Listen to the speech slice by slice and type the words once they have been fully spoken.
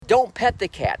Don't pet the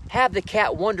cat. Have the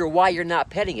cat wonder why you're not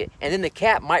petting it, and then the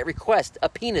cat might request a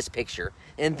penis picture.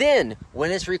 And then, when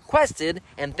it's requested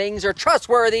and things are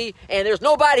trustworthy, and there's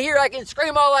nobody here, I can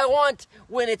scream all I want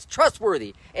when it's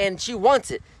trustworthy. And she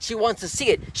wants it. She wants to see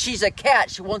it. She's a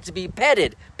cat. She wants to be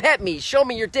petted. Pet me. Show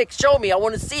me your dick. Show me. I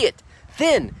want to see it.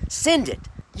 Then, send it.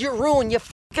 You ruin. You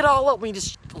f*** it all up when you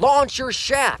just launch your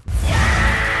shaft.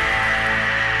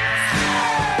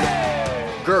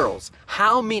 Girls,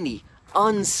 how many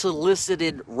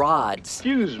unsolicited rods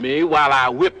Excuse me while I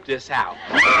whip this out.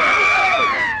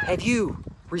 have you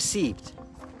received?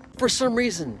 For some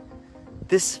reason,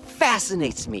 this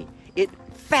fascinates me. It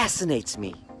fascinates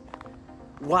me.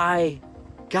 Why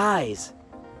guys,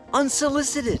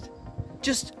 unsolicited,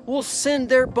 just will send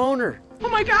their boner. Oh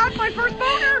my God, my first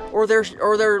boner!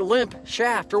 Or their limp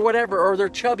shaft or whatever, or their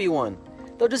chubby one.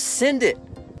 They'll just send it.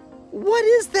 What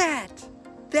is that?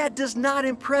 That does not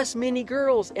impress many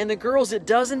girls. And the girls it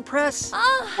does impress,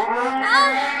 I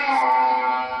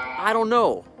don't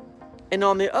know. And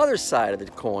on the other side of the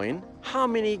coin, how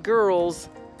many girls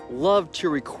love to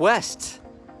request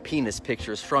penis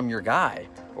pictures from your guy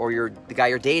or the guy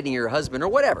you're dating, your husband or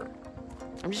whatever?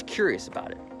 I'm just curious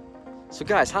about it. So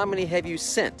guys, how many have you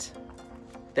sent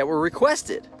that were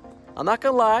requested? I'm not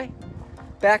gonna lie.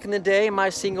 Back in the day, my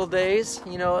single days,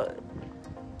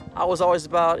 I was always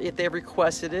about, if they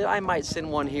requested it, I might send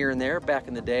one here and there back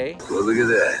in the day. Well, look at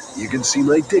that. You can see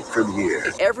my dick from here.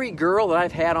 Every girl that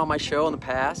I've had on my show in the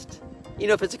past,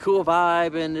 if it's a cool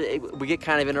vibe and we get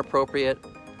kind of inappropriate,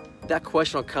 that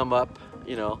question will come up,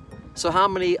 So how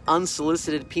many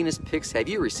unsolicited penis pics have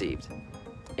you received?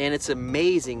 And it's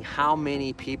amazing how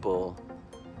many people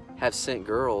have sent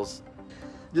girls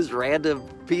just random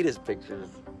penis pictures.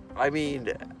 I mean,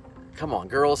 come on,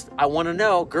 girls. I want to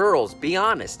know, girls, be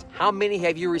honest. How many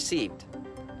have you received?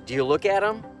 Do you look at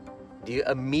them? Do you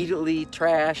immediately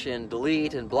trash and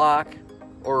delete and block?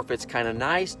 Or if it's kind of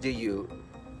nice, do you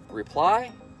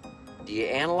reply? Do you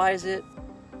analyze it?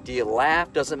 Do you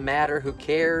laugh? Doesn't matter. Who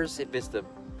cares if it's the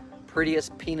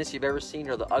prettiest penis you've ever seen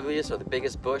or the ugliest or the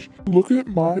biggest bush? Look at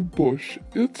my bush.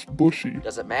 It's bushy.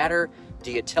 Does it matter?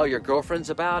 Do you tell your girlfriends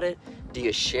about it? Do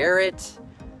you share it?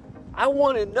 I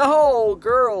want to know,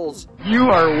 girls. You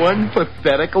are one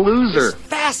pathetic loser. This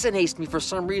fascinates me for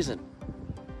some reason.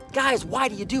 Guys, why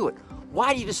do you do it?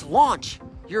 Why do you just launch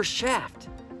your shaft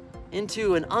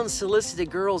into an unsolicited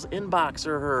girl's inbox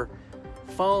or her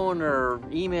phone or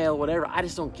email, whatever? I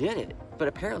just don't get it. But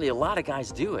apparently a lot of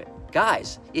guys do it.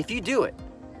 Guys, if you do it,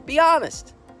 be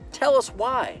honest. Tell us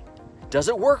why. Does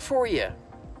it work for you?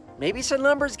 Maybe it's a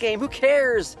numbers game. Who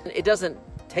cares? It doesn't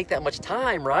take that much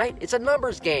time, right? It's a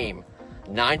numbers game.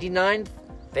 99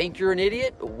 think you're an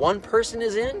idiot. One person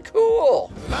is in.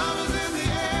 Cool.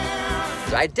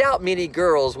 I doubt many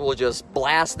girls will just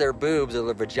blast their boobs or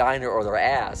their vagina or their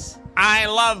ass. I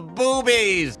love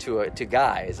boobies. To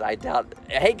guys. I doubt.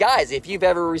 Hey guys, if you've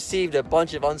ever received a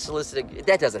bunch of unsolicited,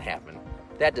 that doesn't happen.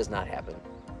 That does not happen.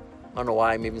 I don't know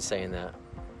why I'm even saying that.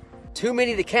 Too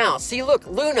many to count. See, look,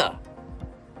 Luna.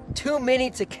 Too many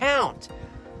to count.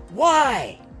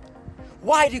 Why?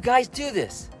 Why do guys do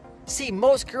this? See,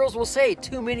 most girls will say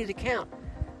too many to count.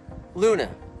 Luna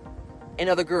and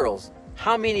other girls,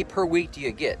 how many per week do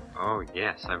you get? Oh,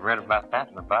 yes, I've read about that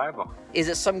in the Bible. Is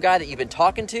it some guy that you've been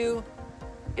talking to?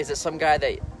 Is it some guy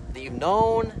that you've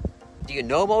known? Do you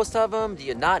know most of them? Do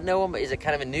you not know them? Is it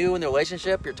kind of a new in the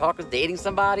relationship? You're dating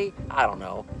somebody? I don't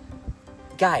know.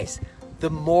 Guys, the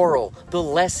moral, the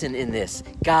lesson in this,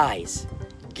 guys,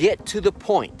 get to the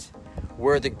point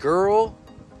where the girl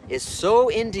is so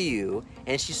into you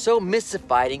and she's so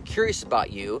mystified and curious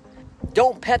about you.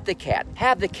 Don't pet the cat.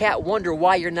 Have the cat wonder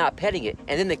why you're not petting it,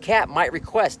 and then the cat might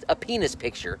request a penis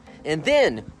picture. And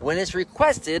then, when it's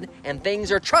requested and things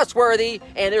are trustworthy,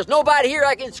 and there's nobody here,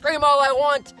 I can scream all I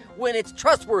want when it's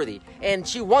trustworthy. And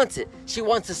she wants it. She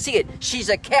wants to see it. She's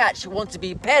a cat. She wants to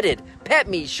be petted. Pet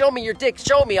me. Show me your dick.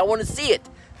 Show me. I want to see it.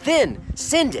 Then,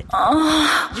 send it.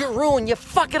 You ruin. You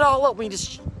fuck it all up when you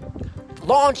just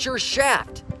launch your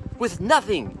shaft with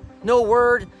nothing. No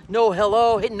word, no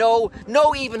hello,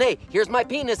 no even, hey, here's my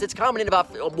penis, it's coming in about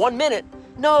 1 minute.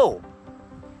 No.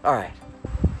 All right.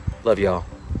 Love y'all.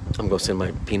 I'm going to send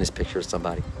my penis picture to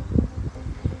somebody.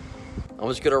 I'm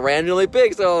just going to randomly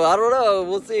pick, so I don't know.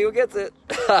 We'll see who gets it.